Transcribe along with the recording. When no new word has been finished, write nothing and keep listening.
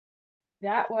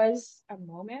that was a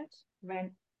moment when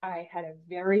I had a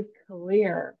very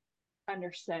clear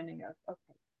understanding of,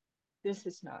 okay, this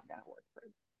is not going to work for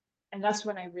me. And that's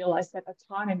when I realized that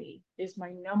autonomy is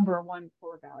my number one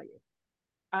core value.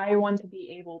 I want to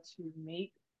be able to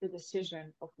make the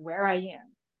decision of where I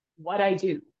am, what I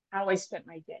do, how I spend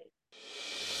my day.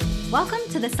 Welcome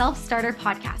to the Self Starter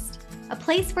Podcast, a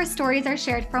place where stories are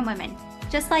shared from women,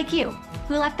 just like you,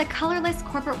 who left the colorless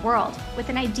corporate world with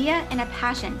an idea and a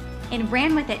passion and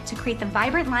ran with it to create the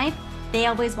vibrant life they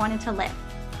always wanted to live.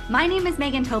 My name is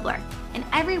Megan Tobler, and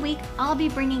every week I'll be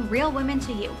bringing real women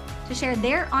to you to share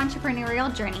their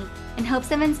entrepreneurial journey in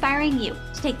hopes of inspiring you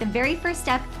to take the very first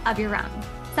step of your own.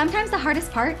 Sometimes the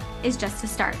hardest part is just to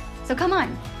start. So come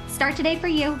on, start today for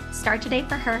you, start today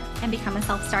for her, and become a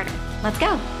self-starter. Let's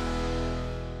go.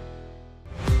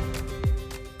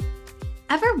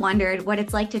 Ever wondered what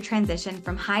it's like to transition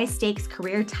from high-stakes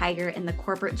career tiger in the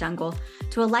corporate jungle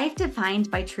to a life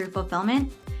defined by true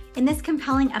fulfillment? In this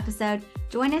compelling episode,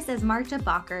 join us as Marta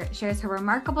Bakker shares her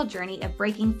remarkable journey of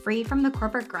breaking free from the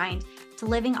corporate grind to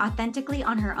living authentically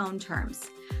on her own terms.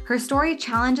 Her story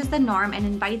challenges the norm and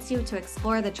invites you to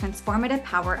explore the transformative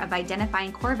power of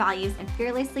identifying core values and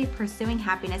fearlessly pursuing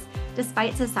happiness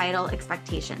despite societal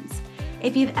expectations.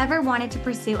 If you've ever wanted to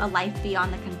pursue a life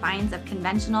beyond the confines of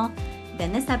conventional,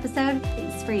 then this episode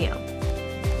is for you.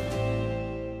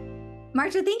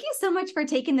 Marta, thank you so much for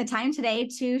taking the time today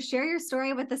to share your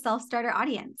story with the Self-Starter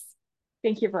audience.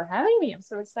 Thank you for having me. I'm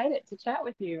so excited to chat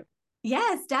with you.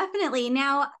 Yes, definitely.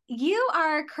 Now, you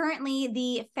are currently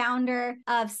the founder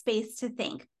of Space to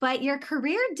Think, but your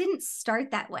career didn't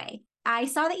start that way. I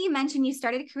saw that you mentioned you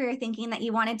started a career thinking that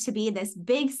you wanted to be this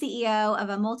big CEO of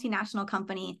a multinational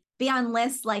company, be on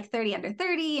lists like 30 Under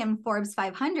 30 and Forbes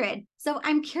 500. So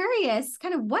I'm curious,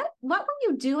 kind of what were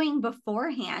you doing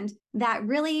beforehand that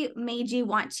really made you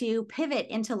want to pivot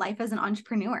into life as an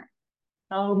entrepreneur?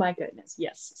 Oh my goodness.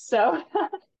 Yes. So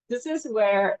this is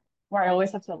where I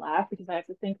always have to laugh because I have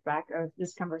to think back of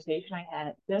this conversation I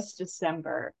had this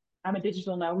December. I'm a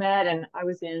digital nomad and I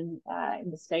was in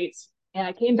the States and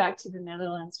I came back to the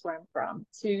Netherlands where I'm from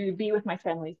to be with my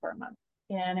family for a month.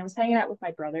 And I was hanging out with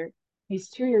my brother. He's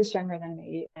 2 years younger than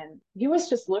me. And he was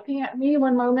just looking at me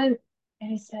one moment and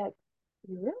he said,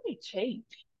 "You really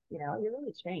changed. You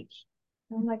really changed."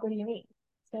 And I'm like, "What do you mean?"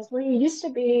 He says, "Well, you used to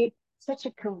be such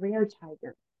a career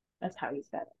tiger." That's how he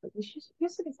said it. But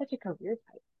used to be such a career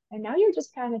tiger. And now you're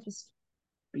just kind of just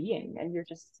being and you're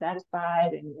just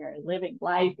satisfied and you're living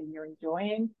life and you're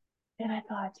enjoying. And I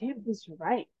thought, damn, he's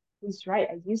right. He's right.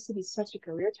 I used to be such a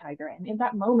career tiger. And in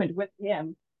that moment with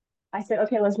him, I said,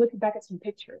 okay, let's look back at some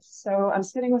pictures. So I'm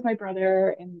sitting with my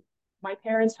brother in my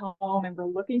parents' home and we're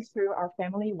looking through our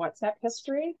family WhatsApp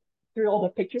history, through all the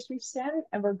pictures we've sent,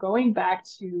 and we're going back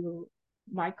to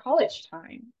my college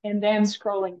time and then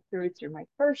scrolling through my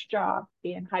first job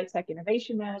in high tech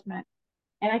innovation management.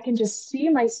 And I can just see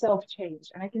myself change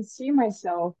and I can see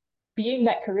myself being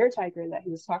that career tiger that he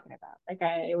was talking about. Like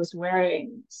I was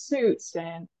wearing suits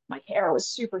and my hair was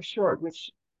super short,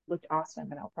 which looked awesome.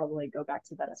 And I'll probably go back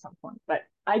to that at some point. But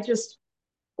I just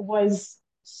was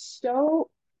so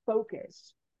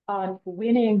focused on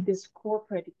winning this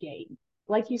corporate game.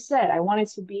 Like you said, I wanted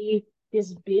to be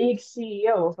this big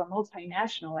CEO of a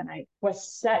multinational, and I was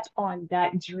set on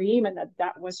that dream and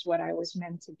that was what I was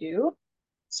meant to do.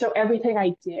 So everything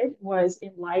I did was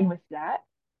in line with that.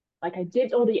 Like I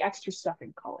did all the extra stuff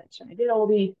in college and I did all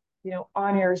the,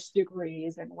 honors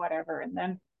degrees and whatever. And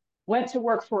then went to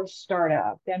work for a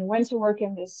startup, then went to work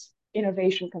in this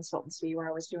innovation consultancy where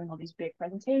I was doing all these big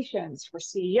presentations for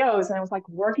CEOs. And I was like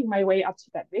working my way up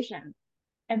to that vision.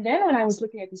 And then when I was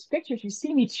looking at these pictures, you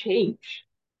see me change.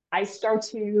 I start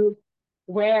to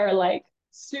wear like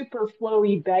super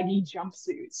flowy, baggy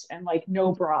jumpsuits and like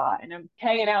no bra. And I'm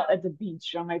hanging out at the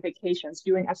beach on my vacations,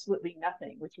 doing absolutely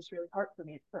nothing, which was really hard for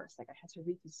me at first. Like I had to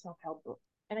read these self-help books.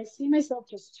 And I see myself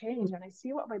just change. And I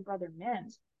see what my brother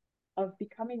meant of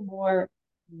becoming more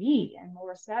me and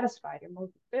more satisfied and more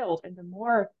fulfilled. And the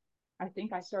more I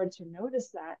think I started to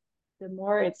notice that, the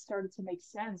more it started to make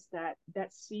sense that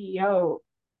that CEO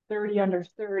 30 under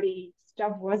 30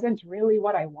 stuff wasn't really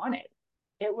what I wanted.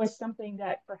 It was something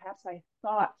that perhaps I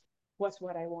thought was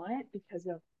what I wanted because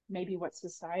of maybe what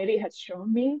society had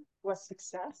shown me was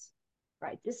success,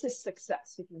 right? This is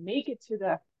success. If you make it to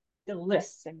the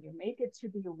lists and you make it to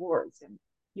the awards and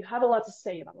you have a lot to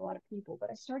say about a lot of people, but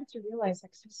I started to realize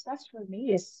like success for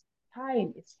me is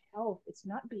time, it's health, it's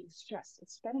not being stressed,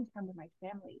 it's spending time with my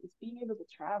family, it's being able to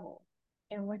travel.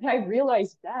 And when I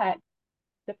realized that,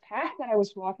 the path that I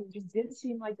was walking just didn't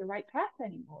seem like the right path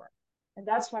anymore. And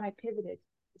that's when I pivoted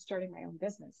to starting my own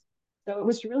business. So it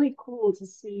was really cool to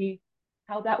see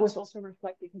how that was also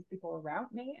reflected in people around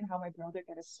me and how my brother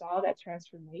kind of saw that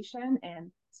transformation. And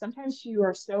sometimes you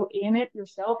are so in it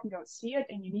yourself, you don't see it,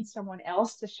 and you need someone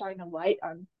else to shine a light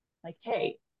on, like,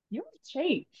 hey, you've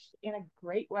changed in a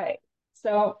great way.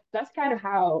 So that's kind of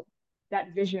how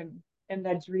that vision and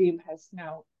that dream has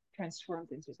now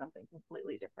transformed into something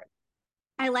completely different.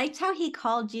 I liked how he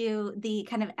called you the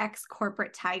kind of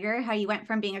ex-corporate tiger, how you went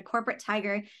from being a corporate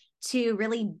tiger to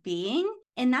really being.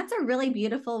 And that's a really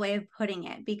beautiful way of putting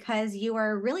it because you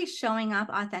are really showing up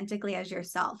authentically as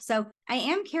yourself. So I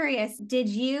am curious, did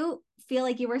you feel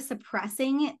like you were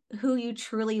suppressing who you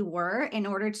truly were in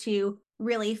order to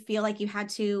really feel like you had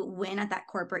to win at that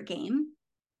corporate game?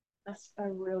 That's a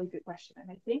really good question. And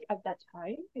I think at that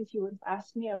time, if you would have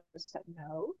asked me, I would have said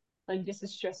no. Like, this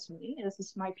is just me. This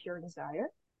is my pure desire.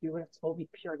 If you would have told me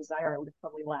pure desire, I would have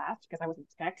probably laughed because I was in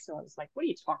tech. So I was like, what are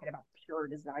you talking about, pure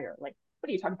desire? Like, what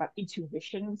are you talking about,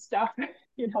 intuition and stuff?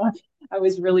 You know, I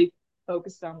was really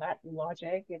focused on that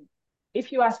logic. And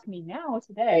if you ask me now,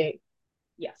 today,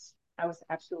 yes, I was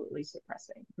absolutely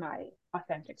suppressing my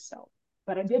authentic self.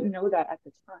 But I didn't know that at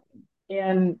the time.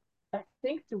 And I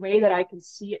think the way that I can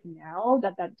see it now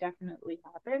that that definitely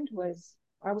happened was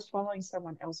I was following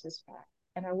someone else's path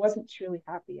and I wasn't truly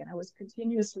happy and I was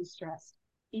continuously stressed.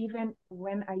 Even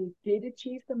when I did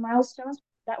achieve the milestones,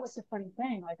 that was the funny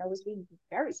thing. Like I was being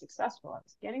very successful. I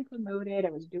was getting promoted.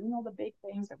 I was doing all the big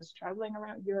things. I was traveling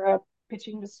around Europe,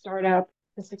 pitching the startup.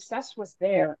 The success was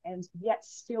there. And yet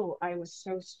still I was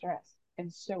so stressed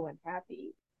and so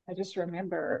unhappy. I just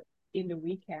remember in the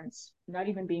weekends, not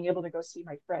even being able to go see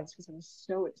my friends because I was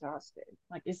so exhausted.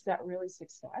 Like, is that really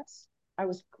success? I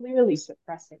was clearly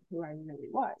suppressing who I really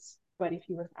was. But if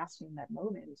you were asking in that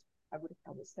moment, I would have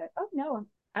probably said, oh no,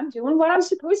 I'm doing what I'm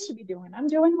supposed to be doing. I'm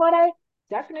doing what I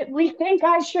definitely think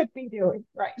I should be doing.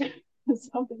 Right.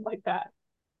 Something like that.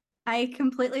 I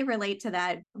completely relate to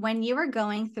that. When you were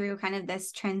going through kind of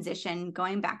this transition,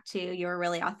 going back to your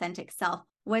really authentic self,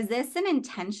 was this an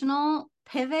intentional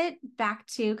pivot back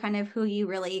to kind of who you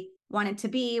really wanted to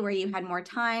be, where you had more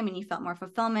time and you felt more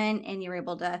fulfillment and you were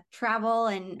able to travel?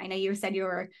 And I know you said you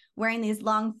were wearing these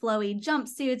long, flowy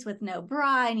jumpsuits with no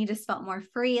bra and you just felt more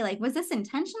free. Like, was this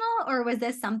intentional or was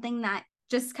this something that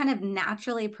just kind of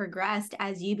naturally progressed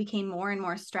as you became more and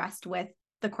more stressed with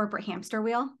the corporate hamster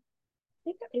wheel?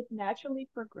 Think it naturally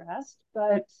progressed,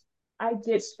 but I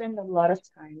did spend a lot of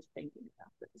time thinking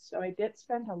about this. So I did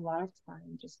spend a lot of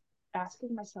time just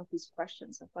asking myself these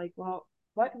questions of like, well,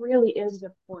 what really is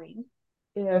the point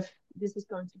if this is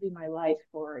going to be my life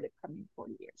for the coming 4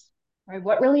 years? Right?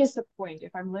 What really is the point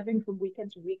if I'm living from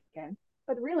weekend to weekend,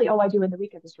 but really all I do in the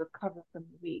weekend is recover from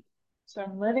the week. So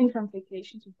I'm living from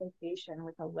vacation to vacation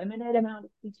with a limited amount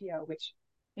of PTO, which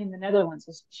in the Netherlands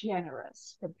is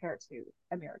generous compared to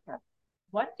America.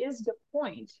 What is the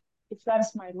point if that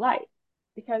is my life?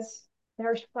 Because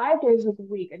there's 5 days of the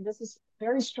week, and this is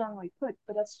very strongly put,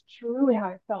 but that's truly how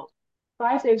I felt.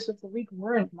 5 days of the week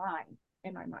weren't mine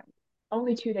in my mind.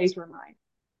 Only 2 days were mine.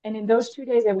 And in those 2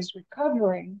 days, I was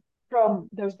recovering from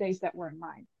those days that weren't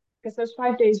mine because those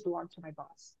 5 days belonged to my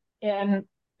boss. And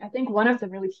I think one of the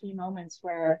really key moments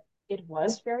where it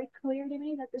was very clear to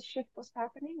me that this shift was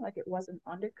happening, like it wasn't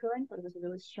undercurrent, but it was a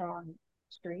really strong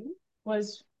stream,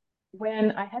 was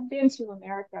when I had been to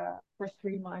America for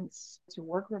 3 months to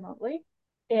work remotely,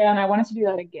 and I wanted to do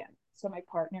that again. So my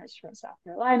partner is from South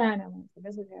Carolina, and I wanted to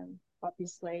visit him,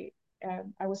 obviously.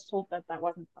 And I was told that that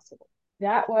wasn't possible.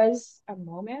 That was a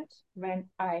moment when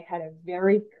I had a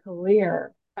very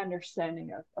clear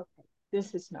understanding of, okay,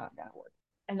 this is not going to work.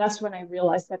 And that's when I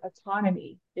realized that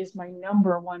autonomy is my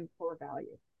number one core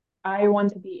value. I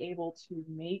want to be able to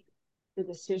make the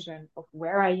decision of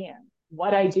where I am,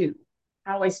 what I do,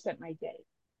 how I spent my day.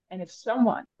 And if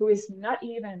someone who is not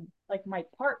even like my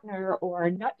partner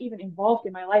or not even involved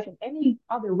in my life in any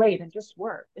other way than just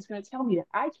work is going to tell me that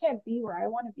I can't be where I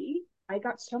want to be, I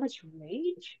got so much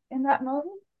rage in that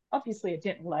moment. Obviously, I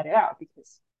didn't let it out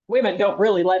because women don't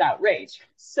really let out rage.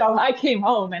 So I came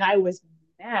home and I was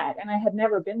mad, and I had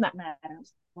never been that mad. And I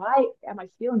was like, why am I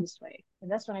feeling this way?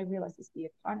 And that's when I realized it's the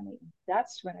economy.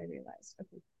 That's when I realized,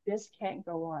 okay, this can't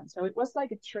go on. So it was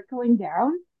like a trickling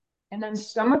down. And then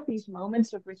some of these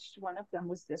moments, of which one of them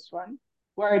was this one,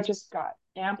 where it just got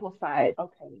amplified.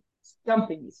 Okay,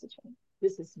 something needs to change.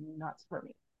 This is nuts for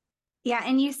me. Yeah.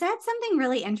 And you said something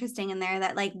really interesting in there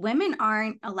that like women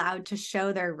aren't allowed to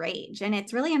show their rage. And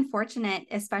it's really unfortunate,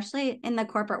 especially in the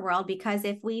corporate world, because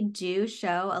if we do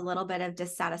show a little bit of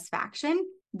dissatisfaction,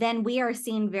 then we are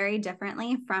seen very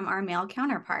differently from our male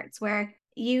counterparts, where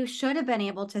you should have been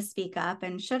able to speak up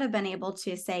and should have been able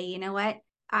to say, you know what?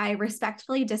 I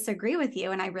respectfully disagree with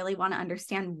you. And I really want to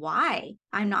understand why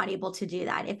I'm not able to do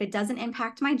that. If it doesn't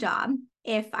impact my job,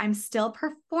 if I'm still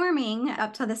performing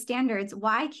up to the standards,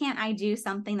 why can't I do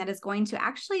something that is going to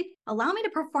actually allow me to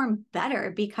perform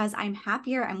better because I'm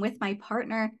happier, I'm with my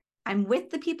partner, I'm with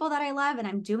the people that I love, and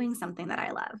I'm doing something that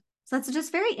I love. So that's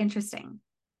just very interesting.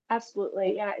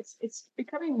 Absolutely. Yeah, it's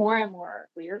becoming more and more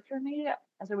clear for me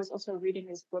as I was also reading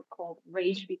this book called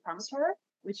Rage Becomes Her,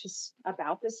 which is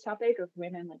about this topic of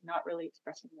women like not really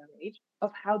expressing their rage,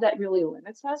 of how that really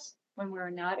limits us when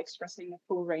we're not expressing the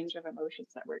full range of emotions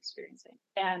that we're experiencing.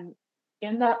 And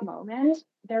in that moment,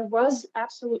 there was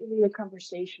absolutely a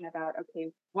conversation about,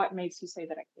 okay, what makes you say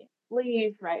that I can't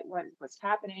leave, right? What's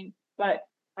happening? But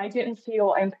I didn't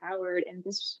feel empowered, and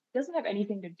this doesn't have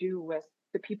anything to do with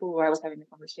the people who I was having the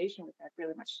conversation with. Had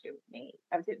really much to do with me.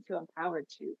 I didn't feel empowered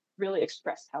to really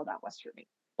express how that was for me.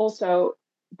 Also,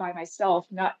 by myself,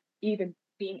 not even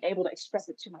being able to express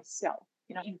it to myself,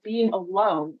 being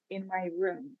alone in my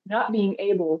room, not being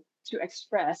able to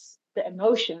express the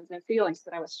emotions and feelings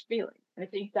that I was feeling. And I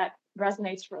think that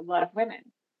resonates for a lot of women.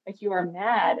 Like, you are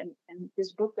mad. And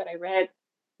this book that I read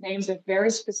names a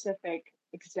very specific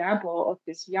example of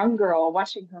this young girl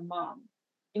watching her mom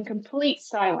in complete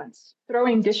silence,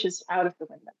 throwing dishes out of the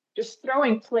window, just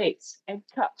throwing plates and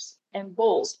cups and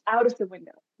bowls out of the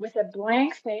window with a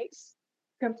blank face,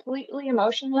 completely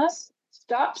emotionless,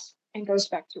 stops and goes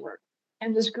back to work.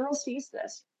 And this girl sees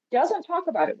this, doesn't talk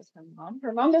about it with her mom.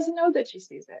 Her mom doesn't know that she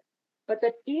sees it, but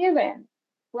that even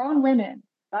grown women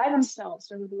by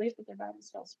themselves, or who believe that they're by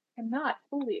themselves, cannot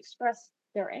fully express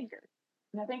their anger.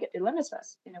 And I think it limits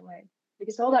us in a way,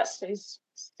 because all that stays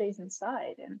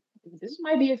inside. And this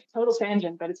might be a total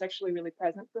tangent, but it's actually really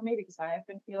present for me because I have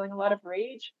been feeling a lot of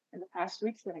rage in the past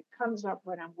weeks, and it comes up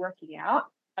when I'm working out.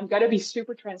 I'm going to be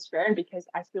super transparent because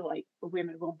I feel like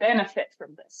women will benefit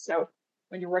from this. So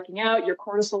when you're working out, your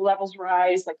cortisol levels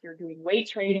rise, like you're doing weight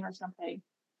training or something.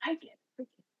 I get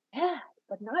freaking mad,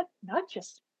 but not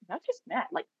just mad,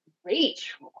 like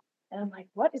rageful. And I'm like,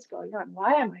 what is going on?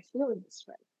 Why am I feeling this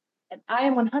way? And I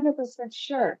am 100%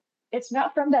 sure it's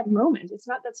not from that moment. It's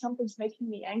not that something's making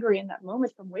me angry in that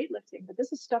moment from weightlifting, but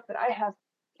this is stuff that I have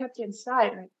kept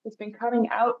inside. Right? It's been coming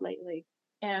out lately.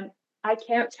 And I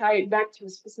can't tie it back to a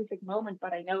specific moment,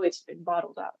 but I know it's been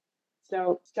bottled up.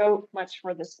 So much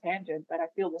for this tangent, but I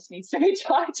feel this needs to be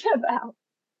talked about.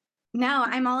 No,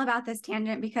 I'm all about this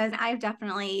tangent because I've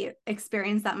definitely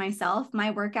experienced that myself.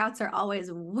 My workouts are always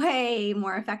way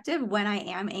more effective when I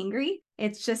am angry.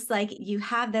 It's just like you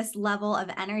have this level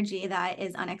of energy that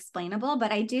is unexplainable.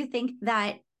 But I do think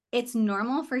that it's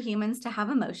normal for humans to have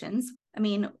emotions. I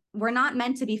mean, we're not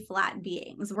meant to be flat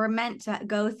beings. We're meant to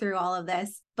go through all of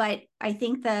this. But I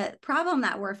think the problem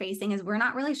that we're facing is we're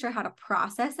not really sure how to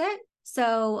process it.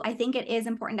 So I think it is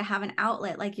important to have an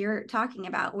outlet like you're talking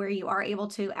about where you are able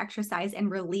to exercise and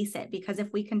release it, because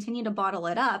if we continue to bottle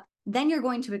it up, then you're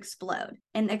going to explode.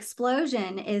 And the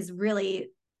explosion is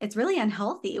it's really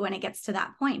unhealthy when it gets to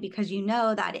that point, because you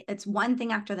know that it's one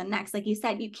thing after the next. Like you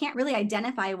said, you can't really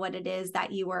identify what it is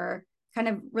that you were kind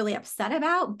of really upset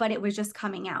about, but it was just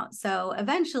coming out. So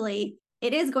eventually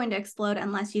it is going to explode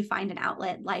unless you find an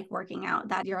outlet like working out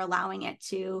that you're allowing it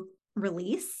to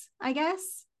release, I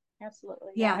guess. Absolutely.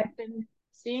 Yeah. Yeah. I've been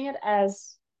seeing it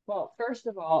as, well, first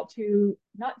of all, to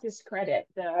not discredit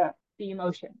the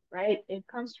emotion, right? It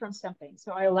comes from something.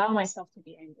 So I allow myself to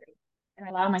be angry, and I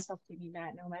allow myself to be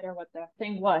mad, no matter what the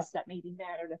thing was that made me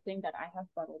mad or the thing that I have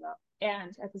bottled up.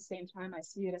 And at the same time, I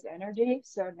see it as energy.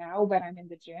 So now when I'm in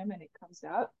the gym and it comes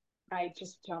up, I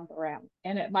just jump around.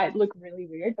 And it might look really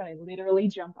weird, but I literally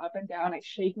jump up and down. I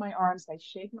shake my arms, I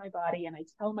shake my body, and I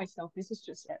tell myself, this is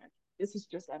just energy. This is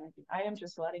just energy. I am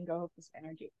just letting go of this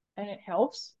energy. And it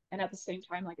helps. And at the same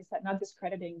time, like I said, not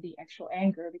discrediting the actual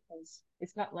anger, because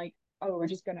it's not like, oh, we're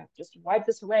just going to just wipe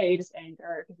this away, this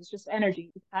anger, because it's just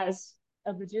energy. It has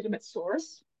a legitimate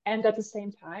source. And at the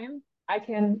same time, I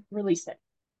can release it.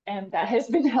 And that has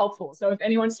been helpful. So if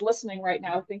anyone's listening right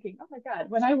now thinking, oh my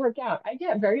God, when I work out, I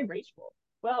get very rageful.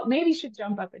 Well, maybe you should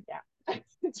jump up and down.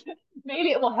 Maybe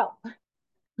it will help.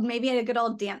 Maybe a good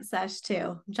old dance sesh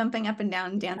too, jumping up and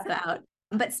down, dance it out.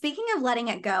 But speaking of letting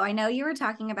it go, I know you were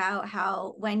talking about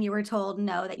how when you were told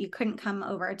no, that you couldn't come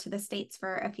over to the States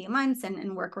for a few months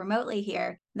and work remotely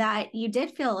here, that you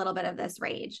did feel a little bit of this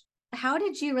rage. How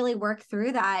did you really work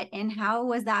through that? And how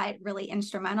was that really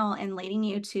instrumental in leading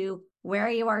you to where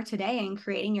you are today and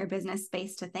creating your business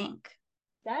Space to Think?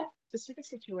 That specific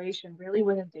situation really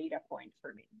was a data point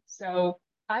for me. So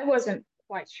I wasn't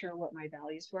quite sure what my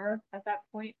values were at that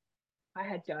point. I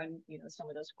had done, some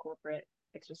of those corporate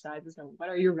exercises and what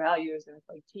are your values, and it's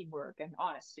like teamwork and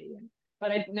honesty and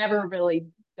but I'd never really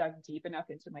dug deep enough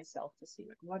into myself to see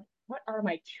like what are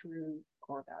my true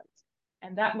core values.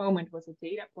 And that moment was a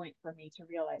data point for me to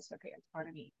realize, okay,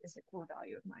 autonomy is a core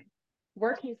value of mine.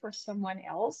 Working for someone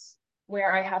else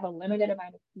where I have a limited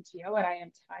amount of PTO and I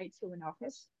am tied to an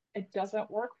office, it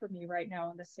doesn't work for me right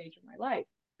now in this stage of my life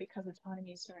because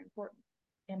autonomy is so important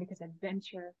and because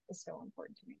adventure is so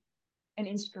important to me and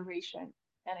inspiration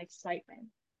and excitement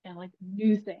and like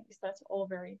new things. That's all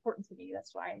very important to me.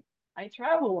 That's why I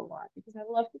travel a lot because I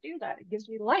love to do that. It gives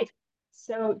me life.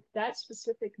 So that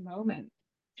specific moment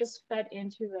just fed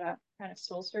into the kind of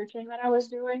soul searching that I was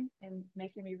doing and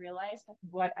making me realize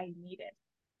what I needed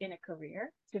in a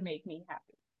career to make me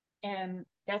happy. And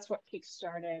that's what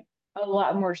kickstarted a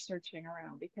lot more searching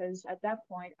around because at that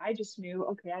point I just knew,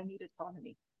 okay, I need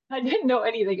autonomy. I didn't know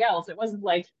anything else. It wasn't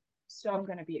like, so I'm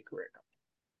going to be a career coach.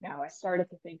 Now I started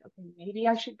to think, okay, maybe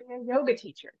I should be a yoga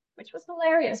teacher, which was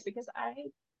hilarious because I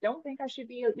don't think I should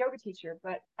be a yoga teacher,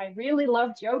 but I really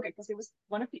loved yoga because it was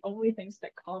one of the only things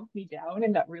that calmed me down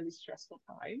in that really stressful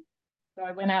time. So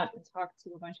I went out and talked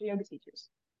to a bunch of yoga teachers,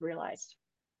 realized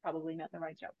probably not the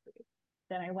right job for me.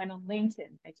 Then I went on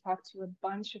LinkedIn. I talked to a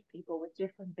bunch of people with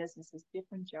different businesses,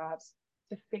 different jobs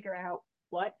to figure out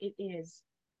what it is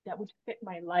that would fit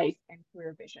my life and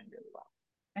career vision really well.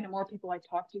 And the more people I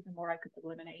talked to, the more I could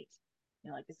eliminate.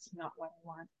 Like, this is not what I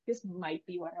want. This might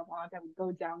be what I want. I would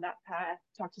go down that path,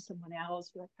 talk to someone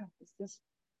else, be like, oh, is this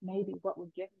maybe what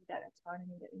would give me that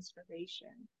autonomy, that inspiration,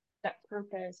 that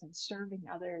purpose, and serving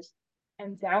others?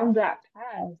 And down that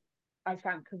path, I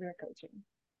found career coaching.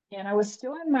 And I was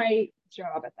still in my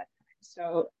job at that time.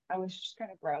 So I was just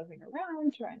kind of browsing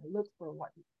around, trying to look for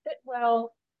what would fit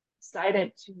well,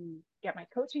 decided to get my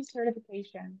coaching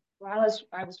certification while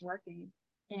I was working.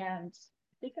 And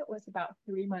I think it was about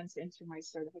 3 months into my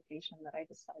certification that I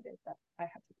decided that I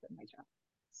had to quit my job.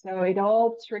 So it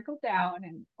all trickled down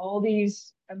and all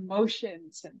these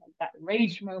emotions and like that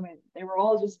rage moment, they were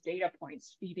all just data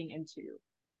points feeding into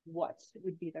what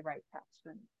would be the right path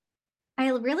for me. I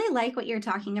really like what you're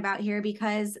talking about here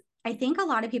because I think a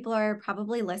lot of people are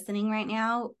probably listening right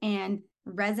now and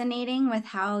resonating with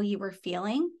how you were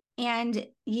feeling. And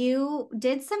you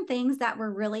did some things that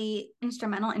were really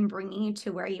instrumental in bringing you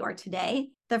to where you are today.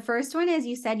 The first one is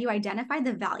you said you identified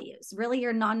the values, really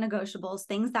your non-negotiables,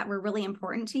 things that were really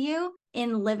important to you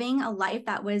in living a life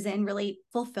that was in really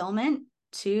fulfillment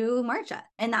to Marcia.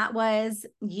 And that was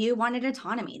you wanted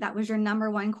autonomy. That was your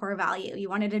number one core value. You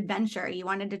wanted adventure. You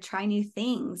wanted to try new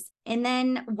things. And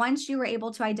then once you were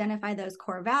able to identify those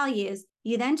core values,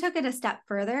 you then took it a step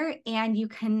further and you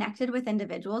connected with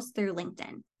individuals through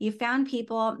LinkedIn. You found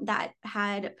people that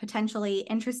had potentially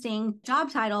interesting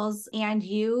job titles and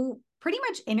you pretty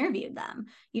much interviewed them.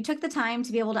 You took the time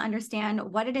to be able to understand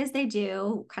what it is they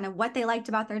do, kind of what they liked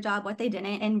about their job, what they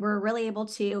didn't, and were really able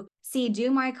to see,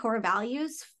 do my core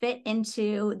values fit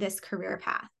into this career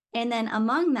path? And then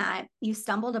among that, you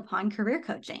stumbled upon career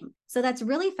coaching. So that's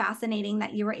really fascinating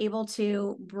that you were able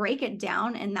to break it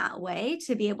down in that way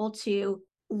to be able to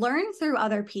learn through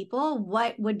other people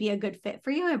what would be a good fit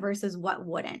for you versus what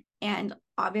wouldn't. And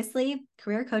obviously,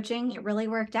 career coaching, it really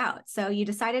worked out. So you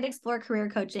decided to explore career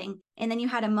coaching. And then you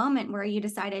had a moment where you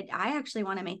decided, I actually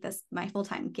want to make this my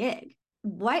full-time gig.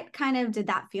 What kind of did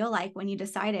that feel like when you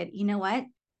decided, you know what?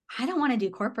 I don't want to do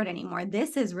corporate anymore.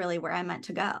 This is really where I'm meant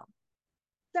to go.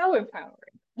 So empowering.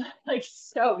 Like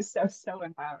so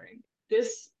empowering.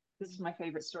 This is my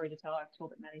favorite story to tell. I've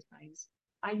told it many times.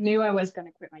 I knew I was going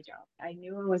to quit my job. I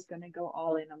knew I was going to go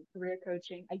all in on career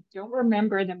coaching. I don't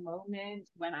remember the moment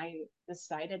when I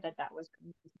decided that that was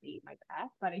going to be my path,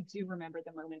 but I do remember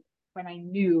the moment when I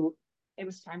knew it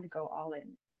was time to go all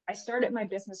in. I started my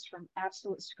business from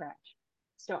absolute scratch.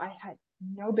 So I had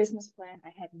no business plan.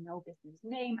 I had no business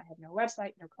name. I had no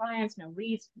website, no clients, no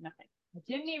leads, nothing. I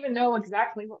didn't even know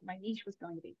exactly what my niche was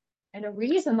going to be. And the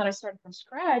reason that I started from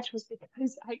scratch was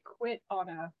because I quit on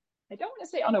I don't want to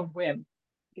say on a whim,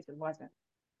 because it wasn't,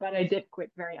 but I did quit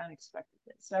very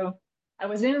unexpectedly. So I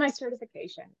was in my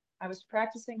certification. I was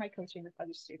practicing my coaching with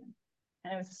other students.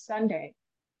 And it was a Sunday.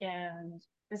 And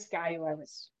this guy who I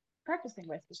was practicing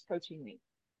with was coaching me.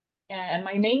 And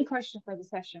my main question for the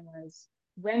session was,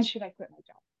 when should I quit my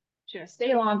job? Should I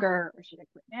stay longer or should I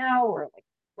quit now? Or like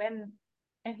when?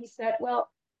 And he said, well,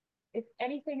 if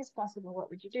anything is possible, what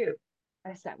would you do?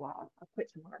 I said, well, I'll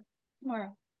quit tomorrow.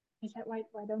 Tomorrow. He said, why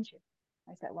don't you?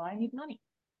 I said, well, I need money.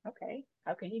 Okay,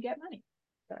 how can you get money?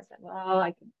 So I said, well,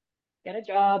 I can get a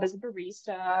job as a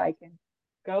barista. I can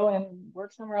go and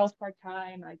work somewhere else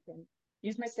part-time. I can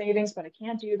use my savings, but I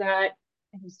can't do that.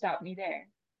 And he stopped me there.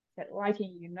 He said, why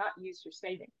can you not use your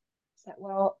savings? I said,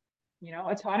 well,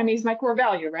 autonomy is my core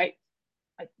value, right?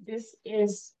 This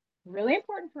is really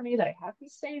important for me that I have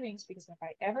these savings because if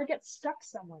I ever get stuck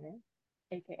somewhere,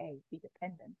 AKA be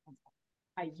dependent on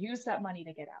that, I use that money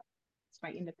to get out. It's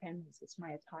my independence. It's my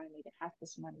autonomy to have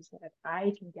this money so that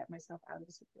I can get myself out of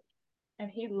the situation. And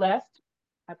he left.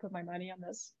 I put my money on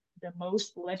this, the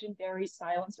most legendary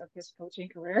silence of his coaching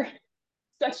career.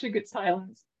 Such a good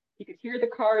silence. You could hear the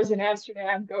cars in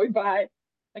Amsterdam going by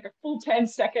like a full 10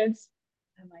 seconds.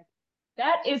 I'm like,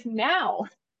 that is now.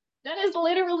 That is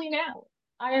literally now.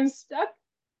 I am stuck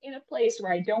in a place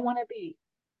where I don't want to be.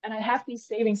 And I have these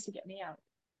savings to get me out.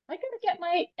 I gotta get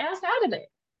my ass out of it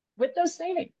with those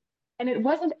savings. And it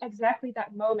wasn't exactly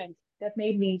that moment that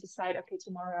made me decide, okay,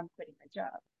 tomorrow I'm quitting my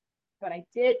job. But I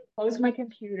did close my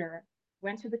computer,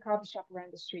 went to the coffee shop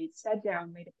around the street, sat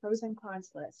down, made a pros and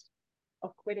cons list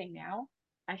of quitting now.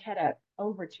 I had a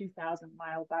over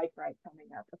 2,000-mile bike ride coming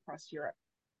up across Europe.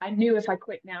 I knew if I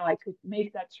quit now, I could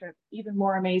make that trip even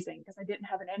more amazing because I didn't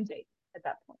have an end date at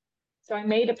that point. So I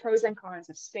made a pros and cons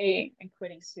of staying and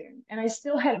quitting soon. And I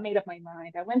still hadn't made up my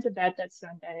mind. I went to bed that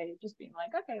Sunday just being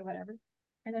like, okay, whatever.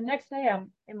 And the next day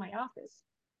I'm in my office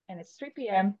and it's 3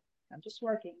 p.m. I'm just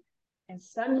working. And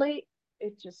suddenly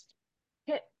it just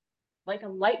hit like a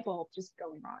light bulb just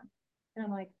going on. And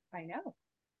I'm like, I know,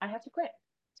 I have to quit.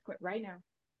 To quit right now.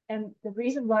 And the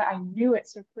reason why I knew it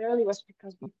so clearly was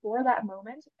because before that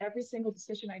moment, every single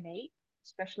decision I made,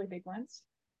 especially big ones,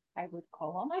 I would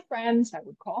call all my friends, I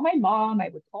would call my mom, I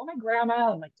would call my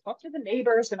grandma and like talk to the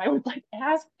neighbors. And I would like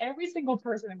ask every single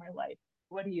person in my life,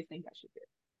 what do you think I should do?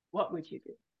 What would you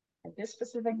do? At this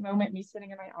specific moment, me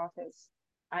sitting in my office,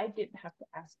 I didn't have to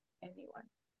ask anyone.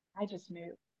 I just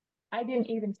knew. I didn't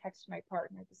even text my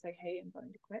partner to say, hey, I'm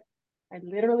going to quit. I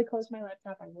literally closed my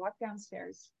laptop. I walked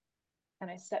downstairs and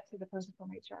I said to the person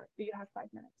from HR, do you have 5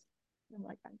 minutes? And I'm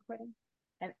like, I'm quitting.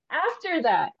 And after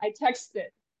that, I texted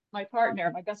my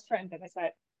partner, my best friend, and I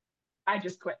said, I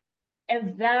just quit.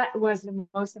 And that was the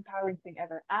most empowering thing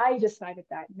ever. I decided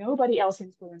that. Nobody else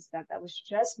influenced that. That was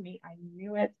just me. I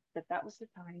knew it, that was the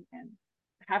time. And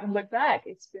I haven't looked back.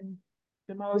 It's been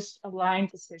the most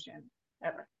aligned decision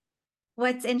ever.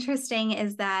 What's interesting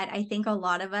is that I think a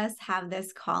lot of us have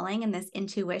this calling and this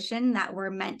intuition that we're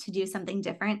meant to do something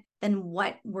different than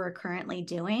what we're currently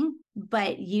doing.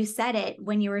 But you said it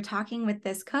when you were talking with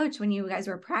this coach, when you guys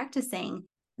were practicing,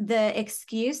 the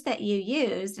excuse that you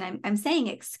used, and I'm saying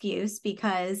excuse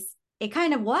because it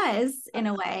kind of was in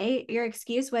a way, your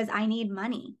excuse was, I need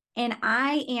money. And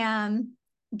I am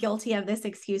guilty of this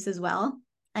excuse as well.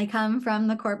 I come from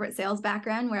the corporate sales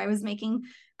background where I was making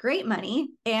great money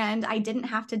and I didn't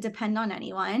have to depend on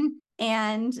anyone.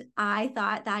 And I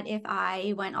thought that if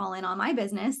I went all in on my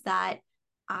business, that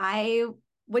I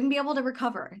wouldn't be able to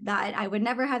recover, that I would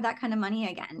never have that kind of money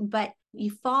again. But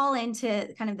you fall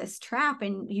into kind of this trap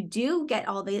and you do get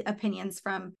all the opinions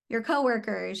from your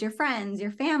coworkers, your friends,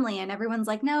 your family, and everyone's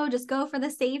like, no, just go for the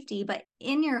safety. But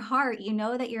in your heart, you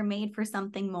know that you're made for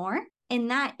something more. And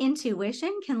that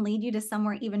intuition can lead you to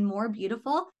somewhere even more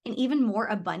beautiful and even more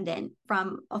abundant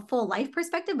from a full life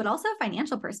perspective, but also a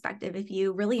financial perspective if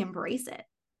you really embrace it.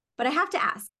 But I have to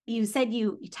ask, you said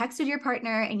you texted your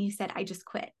partner and you said, I just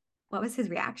quit. What was his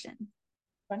reaction?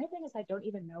 Funny thing is, I don't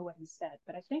even know what he said,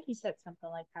 but I think he said something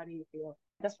like, how do you feel?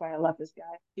 That's why I love this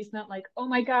guy. He's not like, oh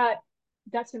my God,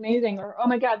 that's amazing, or oh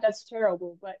my God, that's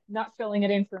terrible, but not filling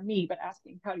it in for me, but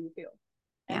asking, how do you feel?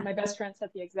 And my best friend said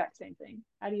the exact same thing.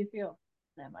 How do you feel?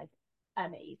 And I'm like,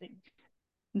 amazing.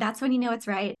 That's when you know it's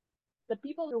right. The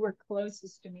people who were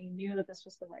closest to me knew that this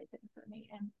was the right thing for me.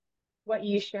 And what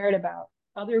you shared about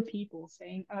other people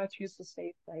saying, oh, choose a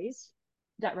safe place,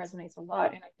 that resonates a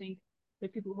lot. And I think the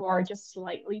people who are just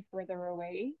slightly further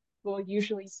away will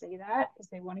usually say that because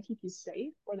they want to keep you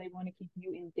safe or they want to keep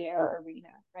you in their arena,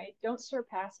 right? Don't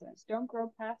surpass us. Don't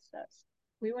grow past us.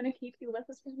 We want to keep you with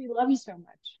us because we love you so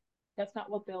much. That's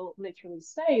not what they'll literally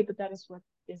say, but that is what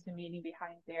is the meaning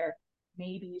behind their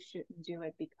maybe you shouldn't do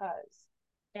it because.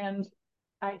 And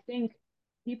I think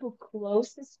people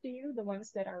closest to you, the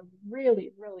ones that are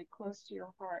really, really close to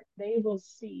your heart, they will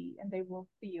see and they will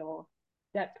feel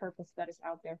that purpose that is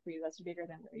out there for you that's bigger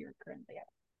than where you're currently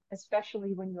at.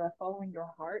 Especially when you're following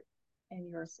your heart and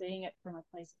you're saying it from a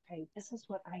place of, hey, this is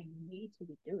what I need to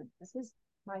be doing. This is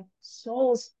my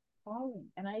soul's calling,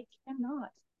 and I cannot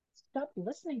stop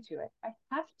listening to it. I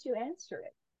have to answer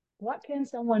it. What can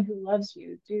someone who loves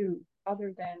you do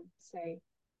other than say,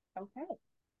 okay,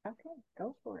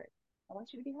 go for it. I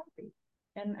want you to be happy.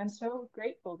 And I'm so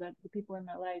grateful that the people in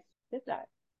my life did that.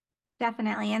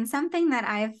 Definitely. And something that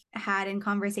I've had in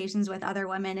conversations with other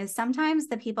women is sometimes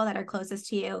the people that are closest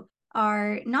to you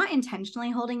are not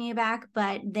intentionally holding you back,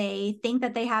 but they think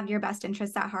that they have your best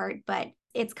interests at heart, but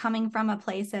it's coming from a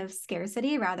place of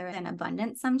scarcity rather than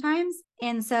abundance sometimes.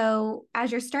 And so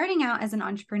as you're starting out as an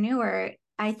entrepreneur,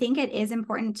 I think it is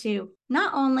important to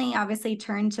not only obviously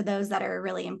turn to those that are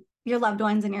really your loved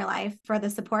ones in your life for the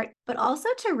support, but also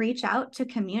to reach out to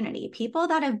community, people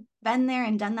that have been there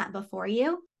and done that before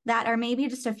you, that are maybe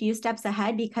just a few steps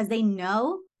ahead because they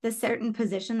know the certain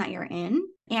position that you're in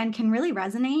and can really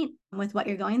resonate with what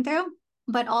you're going through.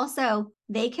 But also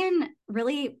they can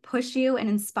really push you and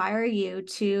inspire you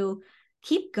to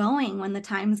keep going when the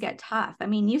times get tough. I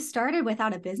mean, you started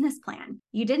without a business plan.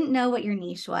 You didn't know what your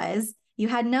niche was. You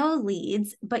had no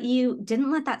leads, but you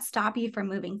didn't let that stop you from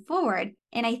moving forward.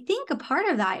 And I think a part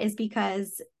of that is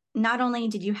because not only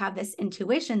did you have this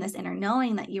intuition, this inner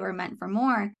knowing that you were meant for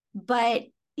more, but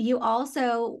you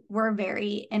also were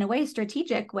very, in a way,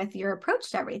 strategic with your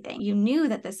approach to everything. You knew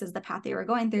that this is the path that you were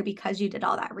going through because you did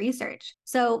all that research.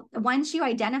 So once you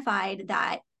identified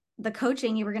that the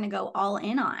coaching you were going to go all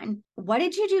in on, what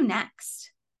did you do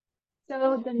next?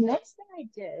 So the next thing I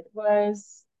did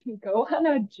was to go on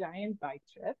a giant bike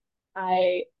trip.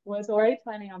 I was already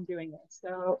planning on doing this.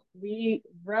 So we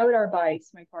rode our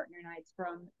bikes, my partner and I,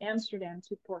 from Amsterdam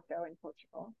to Porto in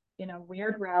Portugal, in a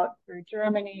weird route through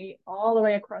Germany, all the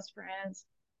way across France,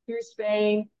 through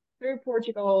Spain, through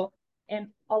Portugal. And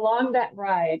along that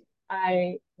ride,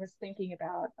 I was thinking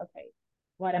about, okay,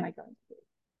 what am I going to do?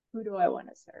 Who do I want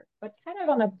to serve? But kind of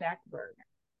on a back burner.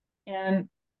 And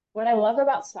what I love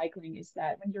about cycling is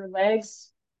that when your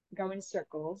legs go in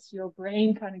circles, your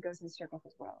brain kind of goes in circles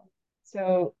as well.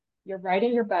 So you're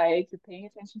riding your bike, you're paying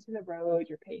attention to the road,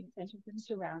 you're paying attention to the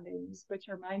surroundings, but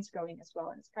your mind's going as well.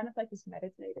 And it's kind of like this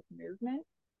meditative movement.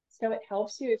 So it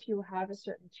helps you if you have a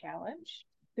certain challenge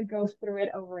to go through it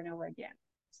over and over again.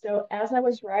 So as I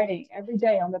was riding every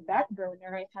day on the back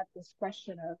burner, I had this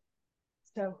question of,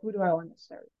 so who do I want to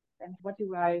serve? And what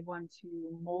do I want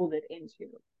to mold it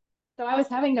into? So I was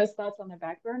having those thoughts on the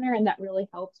back burner, and that really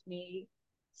helped me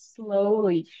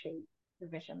slowly shape the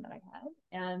vision that I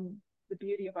had. And the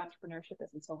beauty of entrepreneurship is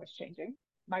it's always changing.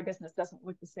 My business doesn't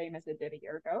look the same as it did a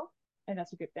year ago, and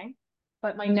that's a good thing.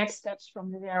 But my next steps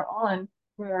from there on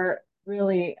were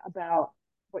really about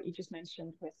what you just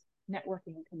mentioned with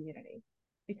networking and community.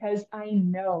 Because I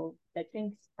know that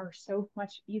things are so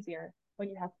much easier when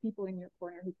you have people in your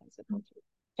corner who can support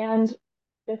you. And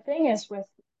the thing is with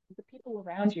the people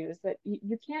around you is that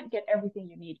you can't get everything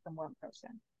you need from one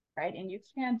person, right? And you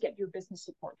can't get your business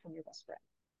support from your best friend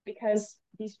because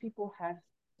these people have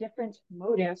different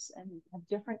motives and have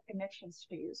different connections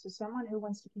to you. So someone who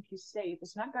wants to keep you safe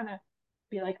is not going to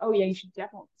be like, oh yeah, you should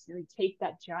definitely take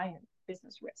that giant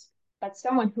business risk. But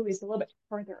someone who is a little bit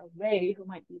further away, who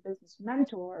might be a business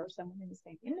mentor or someone in the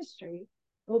same industry,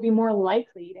 will be more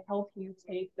likely to help you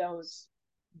take those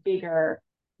bigger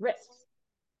risks.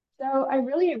 So I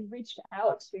really reached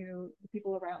out to the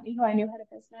people around me who I knew had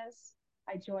a business.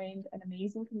 I joined an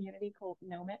amazing community called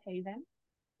Nomad Haven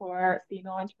for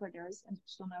female entrepreneurs and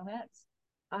digital nomads.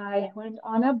 I went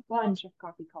on a bunch of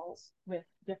coffee calls with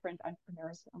different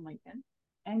entrepreneurs on LinkedIn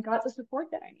and got the support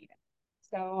that I needed.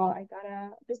 So I got a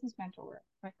business mentor,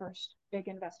 my first big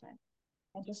investment,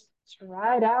 and just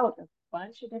tried out a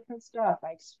bunch of different stuff.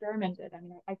 I experimented. I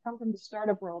mean, I come from the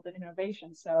startup world and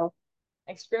innovation, so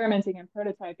experimenting and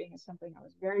prototyping is something I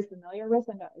was very familiar with,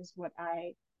 and that is what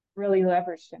I really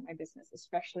leveraged in my business,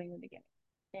 especially in the beginning.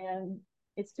 And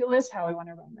it still is how I want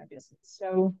to run my business.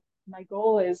 So my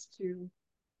goal is to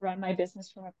run my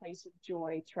business from a place of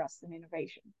joy, trust, and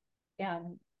innovation.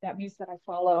 And that means that I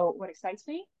follow what excites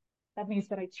me. That means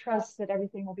that I trust that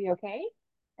everything will be okay.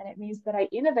 And it means that I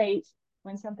innovate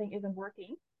when something isn't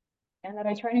working and that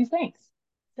I try new things.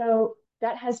 So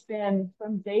that has been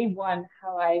from day one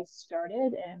how I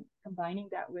started, and combining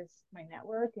that with my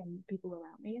network and people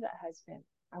around me, that has been,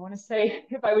 I want to say,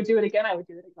 if I would do it again, I would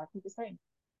do it exactly the same.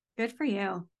 Good for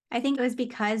you. I think it was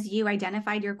because you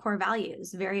identified your core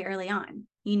values very early on.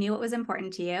 You knew what was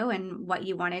important to you and what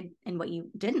you wanted and what you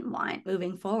didn't want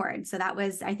moving forward. So that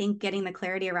was, I think, getting the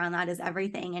clarity around that is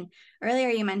everything. And earlier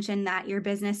you mentioned that your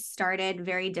business started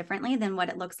very differently than what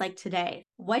it looks like today.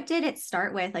 What did it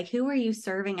start with? Like, who were you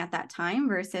serving at that time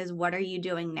versus what are you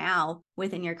doing now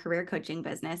within your career coaching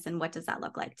business? And what does that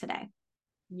look like today?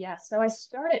 Yeah, so I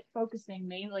started focusing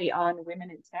mainly on women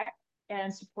in tech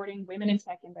and supporting women in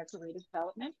tech in their career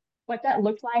development. What that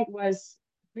looked like was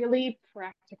really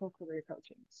practical career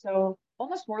coaching. So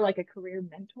almost more like a career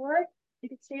mentor, you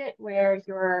could see it, where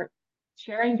you're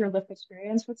sharing your lived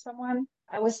experience with someone.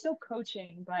 I was still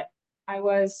coaching, but I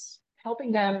was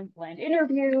helping them land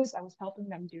interviews. I was helping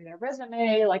them do their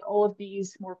resume, like all of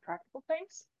these more practical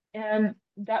things. And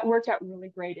that worked out really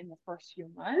great in the first few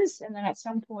months. And then at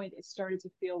some point, it started to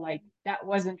feel like that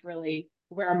wasn't really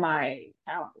where my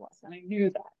talent was. And I knew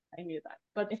that. I knew that.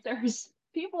 But if there's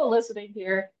people listening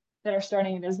here that are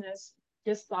starting a business,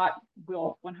 this thought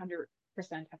will 100%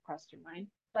 have crossed your mind,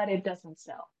 but it doesn't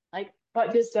sell. Like,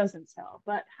 but this doesn't sell.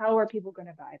 But how are people going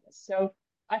to buy this? So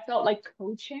I felt like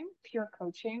coaching, pure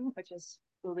coaching, which is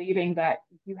believing that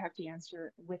you have the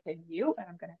answer within you, and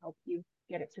I'm going to help you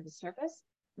get it to the surface.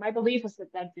 My belief was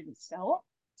that that didn't sell.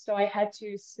 So I had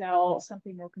to sell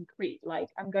something more concrete, like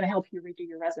I'm going to help you redo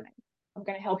your resume. I'm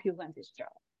going to help you land this job.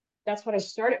 That's what I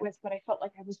started with, but I felt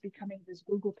like I was becoming this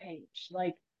Google page.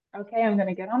 Like, okay, I'm going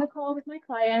to get on a call with my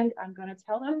client. I'm going to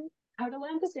tell them how to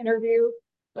land this interview,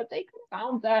 but they could have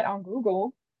found that on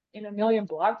Google in a million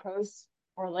blog posts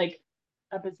or like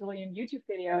a bazillion YouTube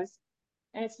videos.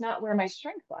 And it's not where my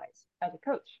strength lies as a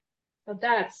coach. So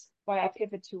that's why I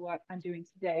pivot to what I'm doing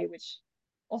today, which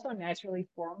also naturally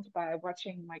formed by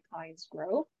watching my clients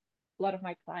grow. A lot of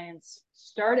my clients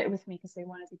started with me because they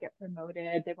wanted to get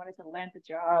promoted, they wanted to land the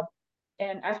job.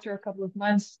 And after a couple of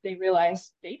months, they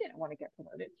realized they didn't want to get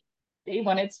promoted. They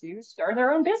wanted to start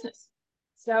their own business.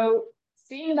 So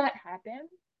seeing that happen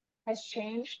has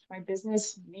changed my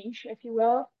business niche, if you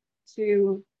will,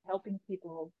 to helping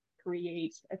people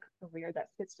create a career that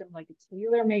fits them like a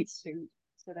tailor-made suit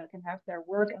so that can have their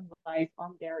work and life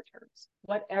on their terms,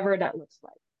 whatever that looks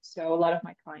like. So a lot of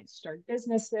my clients start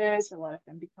businesses, a lot of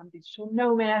them become digital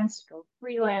nomads, go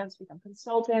freelance, become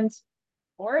consultants,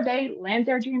 or they land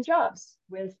their dream jobs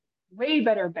with way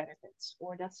better benefits,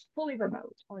 or that's fully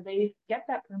remote, or they get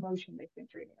that promotion they've been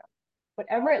dreaming of.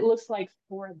 Whatever it looks like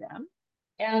for them.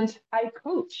 And I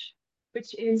coach,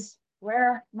 which is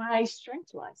where my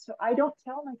strength lies. So I don't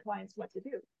tell my clients what to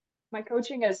do. My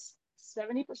coaching is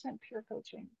 70% pure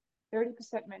coaching, 30%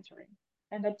 mentoring,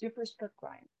 and that differs per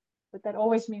client. But that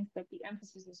always means that the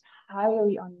emphasis is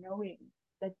highly on knowing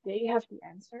that they have the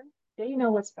answer. They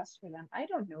know what's best for them. I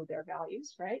don't know their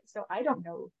values, right? So I don't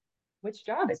know which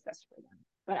job is best for them.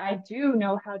 But I do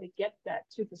know how to get that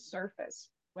to the surface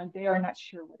when they are not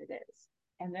sure what it is.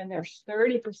 And then there's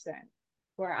 30%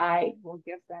 where I will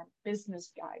give them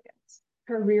business guidance,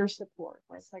 career support,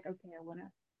 where it's like, okay, I want to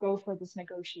go for this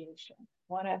negotiation,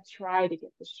 want to try to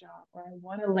get this job, or I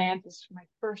want to land this for my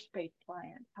first paid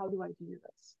client. How do I do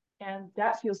this? And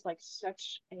that feels like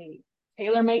such a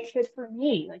tailor-made fit for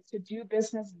me, like to do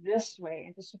business this way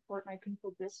and to support my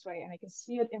people this way. And I can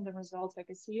see it in the results. I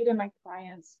can see it in my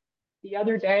clients. The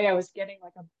other day, I was getting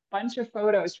like a bunch of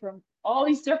photos from all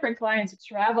these different clients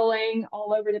traveling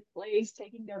all over the place,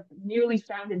 taking their newly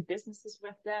founded businesses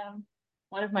with them.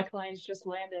 One of my clients just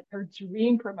landed her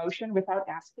dream promotion without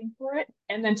asking for it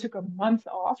and then took a month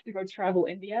off to go travel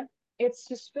India. It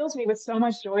just fills me with so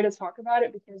much joy to talk about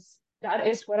it because that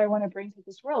is what I want to bring to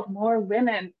this world. More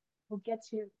women who get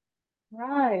to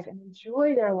thrive and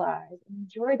enjoy their lives,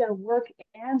 enjoy their work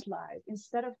and lives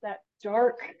instead of that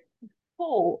dark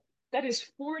hole that is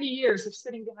 40 years of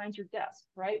sitting behind your desk,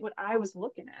 right? What I was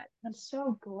looking at. I'm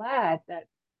so glad that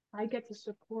I get to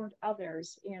support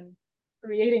others in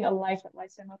creating a life that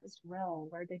lights them up as well,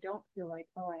 where they don't feel like,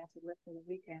 oh, I have to live for the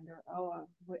weekend, or oh,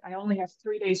 I only have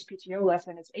 3 days PTO left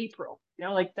and it's April. You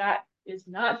know, like that is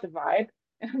not the vibe.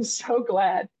 And I'm so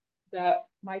glad that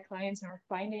my clients are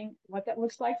finding what that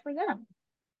looks like for them.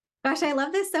 Gosh, I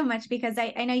love this so much because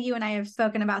I know you and I have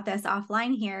spoken about this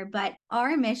offline here, but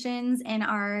our missions and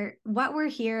our what we're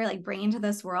here like bringing to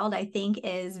this world, I think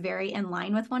is very in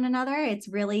line with one another. It's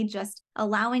really just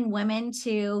allowing women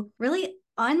to really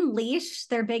unleash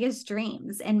their biggest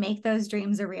dreams and make those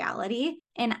dreams a reality.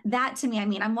 And that to me, I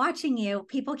mean, I'm watching you,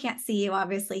 people can't see you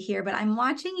obviously here, but I'm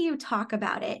watching you talk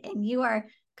about it and you are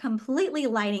completely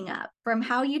lighting up from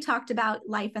how you talked about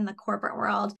life in the corporate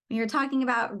world. When you're talking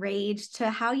about rage to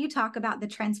how you talk about the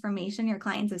transformation your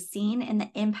clients have seen and the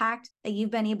impact that you've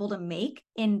been able to make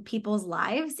in people's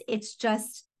lives. It's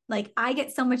just like, I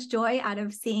get so much joy out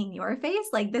of seeing your face.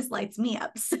 Like this lights me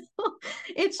up. So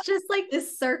it's just like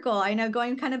this circle. I know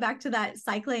going kind of back to that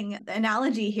cycling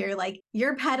analogy here, like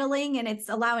you're pedaling and it's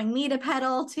allowing me to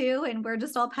pedal too. And we're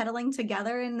just all pedaling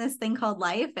together in this thing called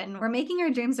life and we're making our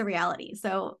dreams a reality.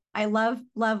 So I love,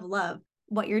 love, love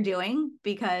what you're doing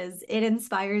because it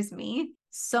inspires me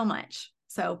so much.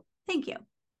 So thank you.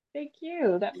 Thank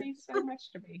you. That means so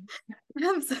much to me.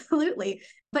 Absolutely.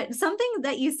 But something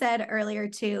that you said earlier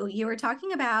too, you were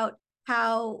talking about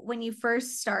how when you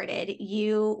first started,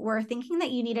 you were thinking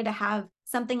that you needed to have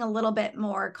something a little bit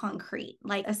more concrete,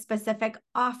 like a specific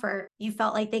offer. You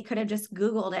felt like they could have just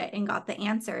Googled it and got the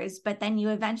answers, but then you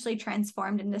eventually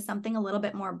transformed into something a little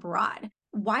bit more broad.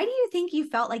 Why do you think you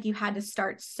felt like you had to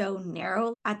start so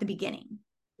narrow at the beginning?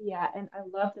 Yeah, and I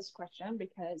love this question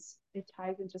because it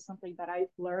ties into something that I've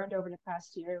learned over the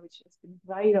past year, which has been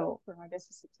vital for my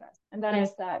business success. And that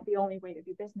is that the only way to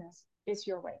do business is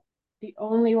your way. The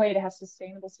only way to have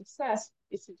sustainable success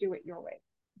is to do it your way.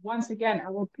 Once again,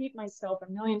 I will repeat myself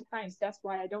a million times. That's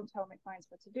why I don't tell my clients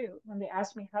what to do. When they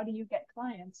ask me, how do you get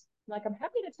clients? I'm like, I'm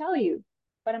happy to tell you,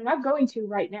 but I'm not going to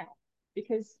right now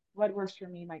because what works for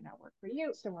me might not work for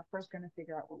you. So we're first going to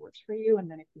figure out what works for you. And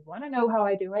then if you want to know how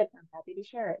I do it, I'm happy to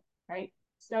share it. Right.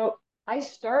 So I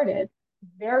started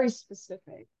very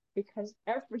specific because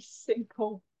every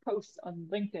single post on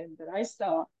LinkedIn that I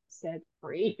saw said,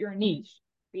 create your niche,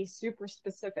 be super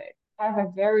specific, have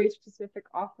a very specific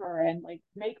offer, and like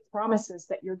make promises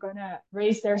that you're going to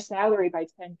raise their salary by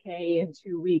 10K in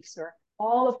 2 weeks, or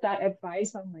all of that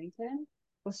advice on LinkedIn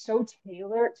was so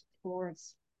tailored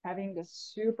towards having this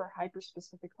super hyper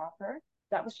specific offer.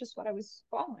 That was just what I was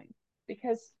following.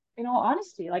 Because, in all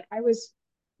honesty, like I was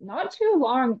not too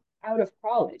long out of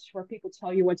college where people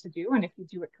tell you what to do. And if you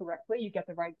do it correctly, you get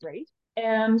the right grade.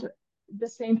 And the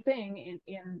same thing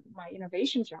in my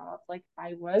innovation job. Like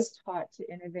I was taught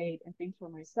to innovate and think for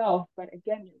myself. But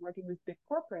again, you're working with big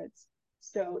corporates.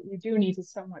 So you do need to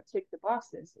somewhat tick the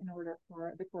boxes in order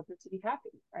for the corporate to be happy,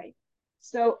 right?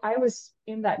 So I was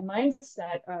in that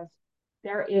mindset of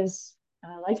there is,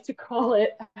 I like to call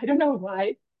it, I don't know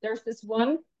why, there's this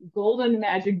one golden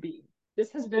magic bean.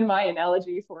 This has been my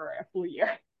analogy for a full year.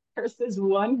 There's this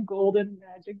one golden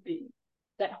magic bean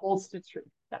that holds the truth,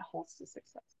 that holds the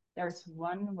success. There's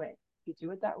one way. If you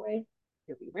do it that way,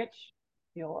 you'll be rich,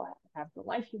 you'll have the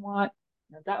life you want.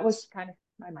 You know, that was kind of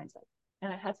my mindset.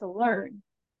 And I had to learn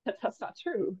that that's not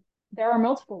true. There are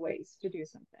multiple ways to do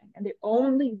something. And the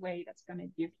only way that's going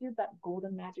to give you that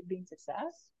golden magic bean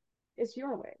success is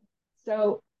your way.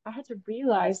 So I had to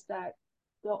realize that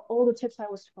all the tips I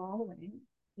was following,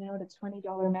 you know, the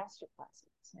 $20 master classes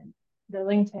and the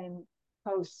LinkedIn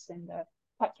posts and the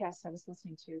podcasts I was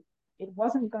listening to, it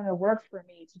wasn't going to work for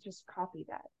me to just copy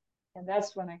that. And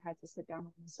that's when I had to sit down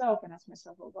with myself and ask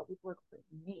myself, well, what would work for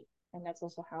me? And that's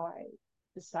also how I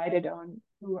decided on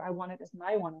who I wanted as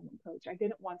my one-on-one coach. I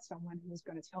didn't want someone who was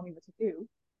going to tell me what to do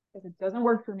because it doesn't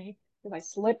work for me. Because I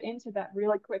slip into that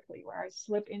really quickly, where I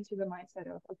slip into the mindset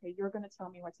of, okay, you're going to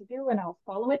tell me what to do and I'll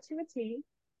follow it to a T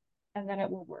and then it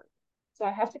will work. So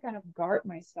I have to kind of guard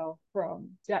myself from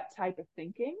that type of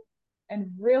thinking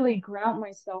and really ground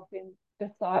myself in the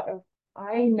thought of,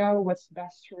 I know what's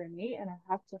best for me and I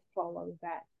have to follow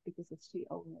that because it's the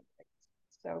only thing.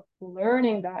 So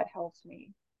learning that helps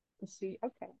me to see,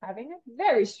 okay, having a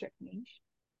very strict niche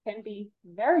can be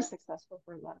very successful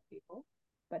for a lot of people,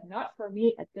 but not for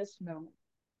me at this moment.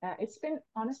 It's been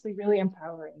honestly really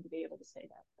empowering to be able to say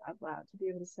that out loud, to be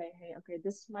able to say, hey, okay,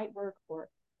 this might work for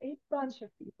a bunch of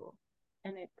people,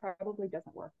 and it probably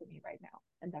doesn't work for me right now,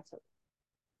 and that's okay.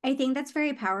 I think that's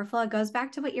very powerful. It goes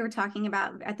back to what you were talking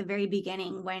about at the very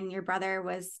beginning when your brother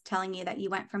was telling you that you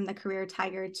went from the career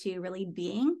tiger to really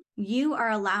being. You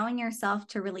are allowing yourself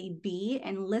to really be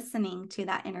and listening to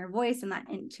that inner voice and that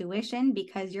intuition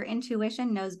because your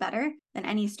intuition knows better than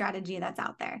any strategy that's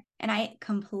out there. And I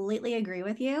completely agree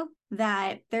with you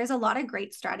that there's a lot of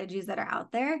great strategies that are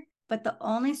out there, but the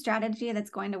only strategy that's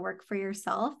going to work for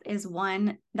yourself is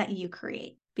one that you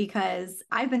create. Because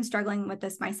I've been struggling with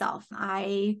this myself.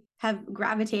 I have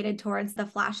gravitated towards the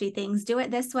flashy things. Do it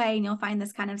this way and you'll find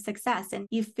this kind of success. And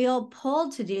you feel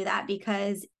pulled to do that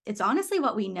because it's honestly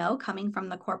what we know coming from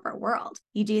the corporate world.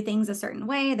 You do things a certain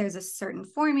way, there's a certain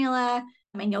formula,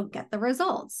 and you'll get the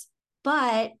results.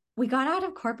 But we got out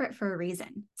of corporate for a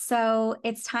reason. So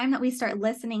it's time that we start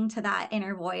listening to that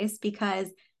inner voice because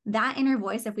that inner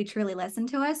voice, if we truly listen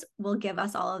to us, will give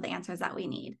us all of the answers that we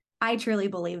need. I truly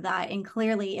believe that. And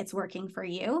clearly it's working for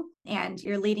you and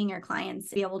you're leading your clients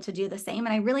to be able to do the same.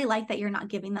 And I really like that you're not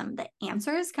giving them the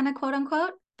answers, kind of quote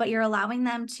unquote, but you're allowing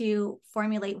them to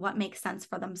formulate what makes sense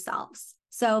for themselves.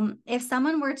 So if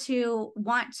someone were to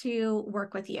want to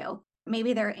work with you,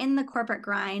 maybe they're in the corporate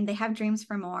grind, they have dreams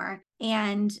for more,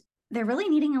 and they're really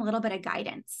needing a little bit of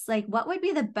guidance. Like, what would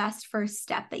be the best first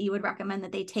step that you would recommend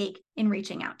that they take in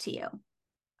reaching out to you?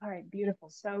 All right,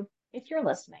 beautiful. So if you're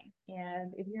listening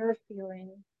and if you're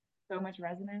feeling so much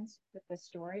resonance with this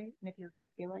story, and if you're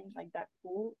feeling like that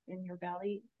pull in your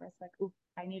belly where it's like, ooh,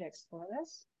 I need to explore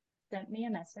this, send me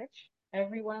a message.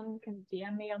 Everyone can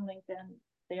DM me on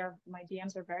LinkedIn. My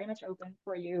DMs are very much open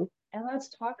for you. And let's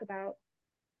talk about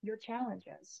your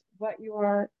challenges, what you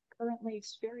are currently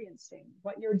experiencing,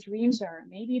 what your dreams are.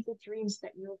 Maybe the dreams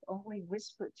that you've only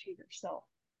whispered to yourself.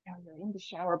 You know, you're in the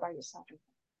shower by yourself.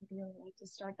 I'd really like to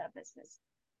start that business.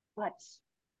 But,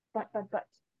 but,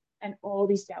 and all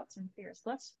these doubts and fears.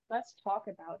 Let's talk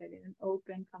about it in an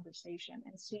open conversation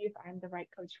and see if I'm the right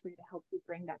coach for you to help you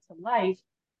bring that to life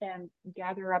and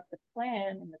gather up the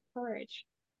plan and the courage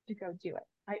to go do it.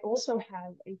 I also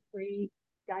have a free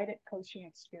guided coaching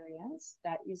experience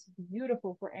that is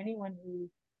beautiful for anyone who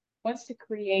wants to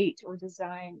create or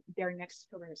design their next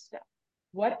career step,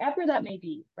 whatever that may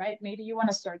be, right? Maybe you want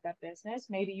to start that business.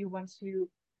 Maybe you want to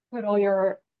put all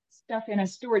your stuff in a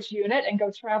storage unit and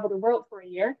go travel the world for a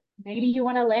year. Maybe you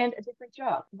want to land a different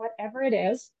job. Whatever it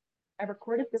is, I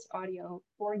recorded this audio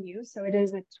for you. So it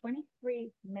is a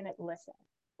 23-minute listen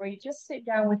where you just sit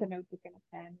down with a notebook and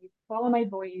a pen. You follow my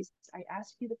voice. I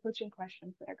ask you the coaching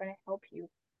questions that are going to help you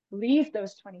leave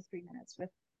those 23 minutes with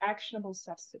actionable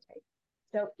steps to take.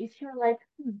 So if you're like,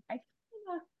 I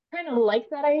kind of like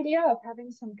that idea of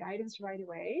having some guidance right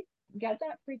away, get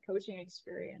that free coaching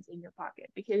experience in your pocket,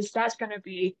 because that's going to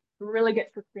be really good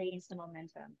for creating some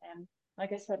momentum. And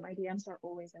like I said, my DMs are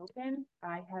always open.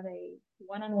 I have a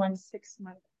one-on-one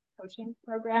 6-month coaching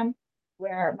program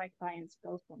where my clients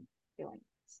go from feeling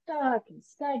stuck and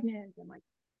stagnant and like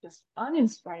just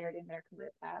uninspired in their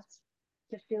career paths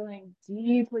to feeling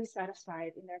deeply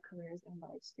satisfied in their careers and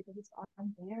lives, because it's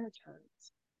on their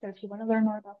terms. So if you want to learn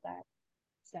more about that,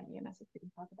 send me a message. We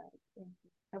can talk about it.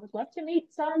 I would love to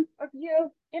meet some of you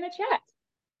in a chat.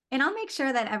 And I'll make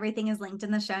sure that everything is linked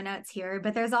in the show notes here,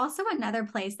 but there's also another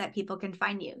place that people can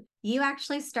find you. You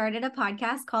actually started a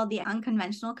podcast called The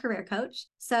Unconventional Career Coach.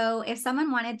 So if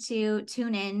someone wanted to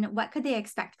tune in, what could they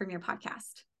expect from your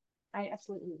podcast? I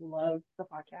absolutely love the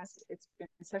podcast. It's been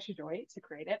such a joy to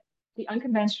create it. The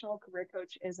Unconventional Career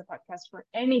Coach is a podcast for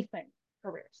anything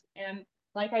careers. And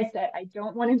like I said, I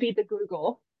don't want to be the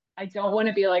Google. I don't want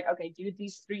to be like, okay, do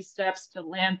these 3 steps to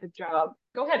land the job.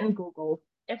 Go ahead and Google.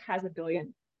 It has a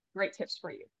billion great tips for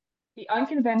you. The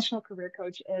Unconventional Career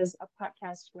Coach is a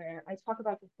podcast where I talk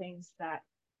about the things that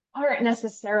aren't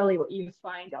necessarily what you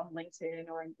find on LinkedIn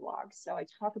or in blogs. So I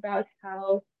talk about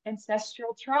how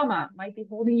ancestral trauma might be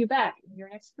holding you back in your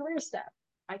next career step.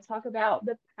 I talk about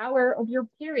the power of your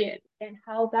period and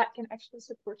how that can actually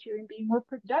support you in being more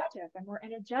productive and more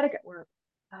energetic at work.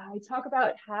 I talk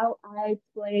about how I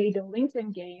play the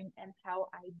LinkedIn game and how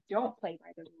I don't play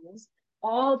by the rules.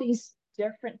 All these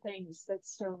different things that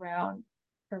surround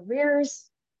careers,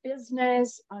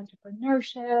 business,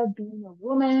 entrepreneurship, being a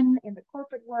woman in the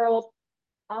corporate world.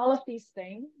 All of these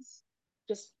things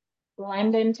just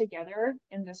blend in together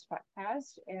in this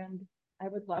podcast. And I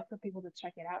would love for people to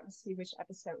check it out and see which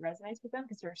episode resonates with them,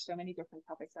 because there are so many different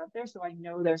topics out there. So I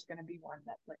know there's going to be one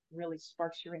that like really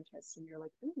sparks your interest and you're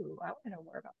like, ooh, I want to know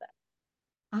more about that.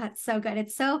 Oh, that's so good.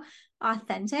 It's so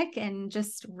authentic and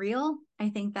just real. I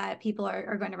think that people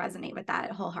are going to resonate with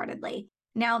that wholeheartedly.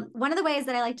 Now, one of the ways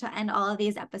that I like to end all of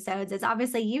these episodes is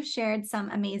obviously you've shared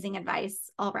some amazing advice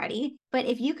already, but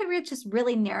if you could just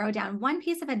really narrow down one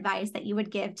piece of advice that you would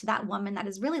give to that woman that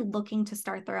is really looking to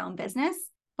start their own business,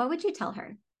 what would you tell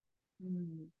her?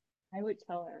 I would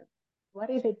tell her, what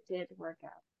if it did work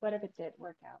out? What if it did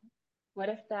work out? What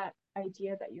if that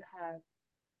idea that you have,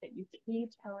 that you keep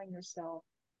telling yourself,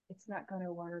 it's not going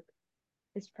to work,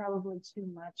 it's probably too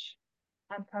much,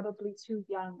 I'm probably too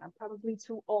young, I'm probably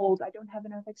too old, I don't have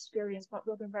enough experience, what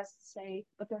will the rest say?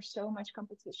 But there's so much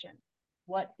competition.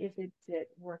 What if it did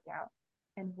work out?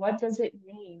 And what does it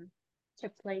mean to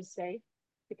play safe?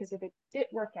 Because if it did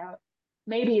work out,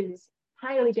 maybe it is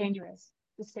highly dangerous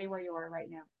to stay where you are right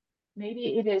now.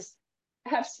 Maybe it is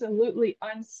absolutely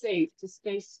unsafe to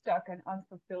stay stuck and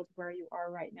unfulfilled where you are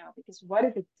right now. Because what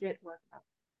if it did work out?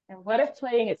 And what if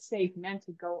playing it safe meant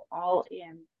to go all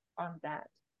in on that?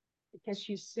 Because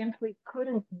you simply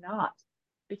couldn't not.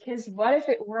 Because what if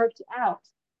it worked out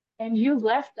and you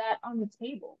left that on the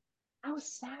table? How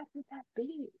sad would that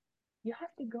be? You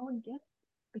have to go and get it.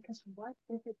 Because what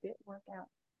if it did work out?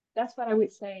 That's what I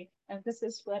would say. And this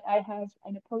is what I have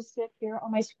and I post it here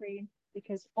on my screen,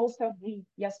 because also me,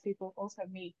 yes, people, also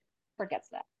me forgets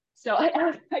that. So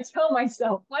I tell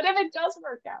myself, what if it does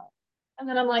work out? And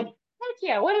then I'm like, heck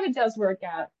yeah, what if it does work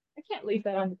out? I can't leave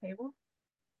that on the table.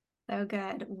 So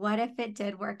good. What if it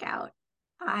did work out?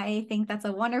 I think that's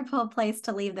a wonderful place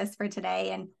to leave this for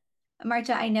today. And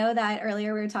Marcia, I know that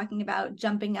earlier we were talking about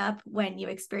jumping up when you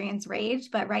experience rage,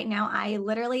 but right now I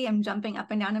literally am jumping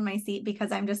up and down in my seat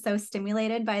because I'm just so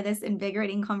stimulated by this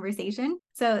invigorating conversation.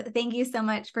 So thank you so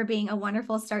much for being a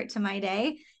wonderful start to my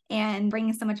day and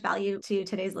bringing so much value to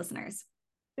today's listeners.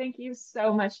 Thank you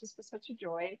so much. This was such a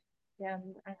joy.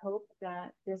 And I hope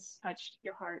that this touched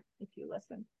your heart if you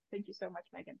listen. Thank you so much,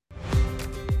 Megan.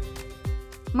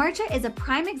 Marcia is a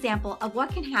prime example of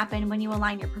what can happen when you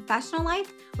align your professional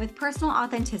life with personal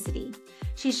authenticity.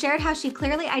 She shared how she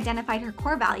clearly identified her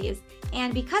core values,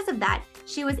 and because of that,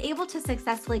 she was able to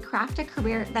successfully craft a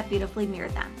career that beautifully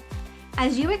mirrored them.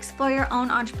 As you explore your own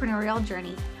entrepreneurial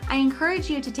journey, I encourage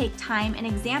you to take time and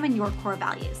examine your core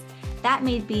values. That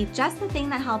may be just the thing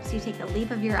that helps you take a leap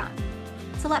of your own.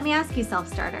 So let me ask you,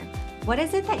 self-starter, what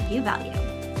is it that you value?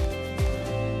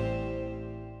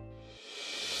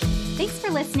 Thanks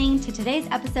for listening to today's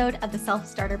episode of the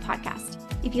Self-Starter Podcast.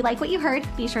 If you like what you heard,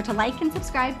 be sure to like and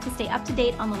subscribe to stay up to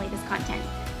date on the latest content.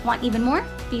 Want even more?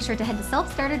 Be sure to head to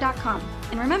selfstarter.com.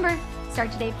 And remember,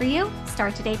 start today for you,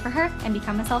 start today for her, and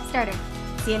become a self-starter.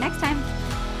 See you next time.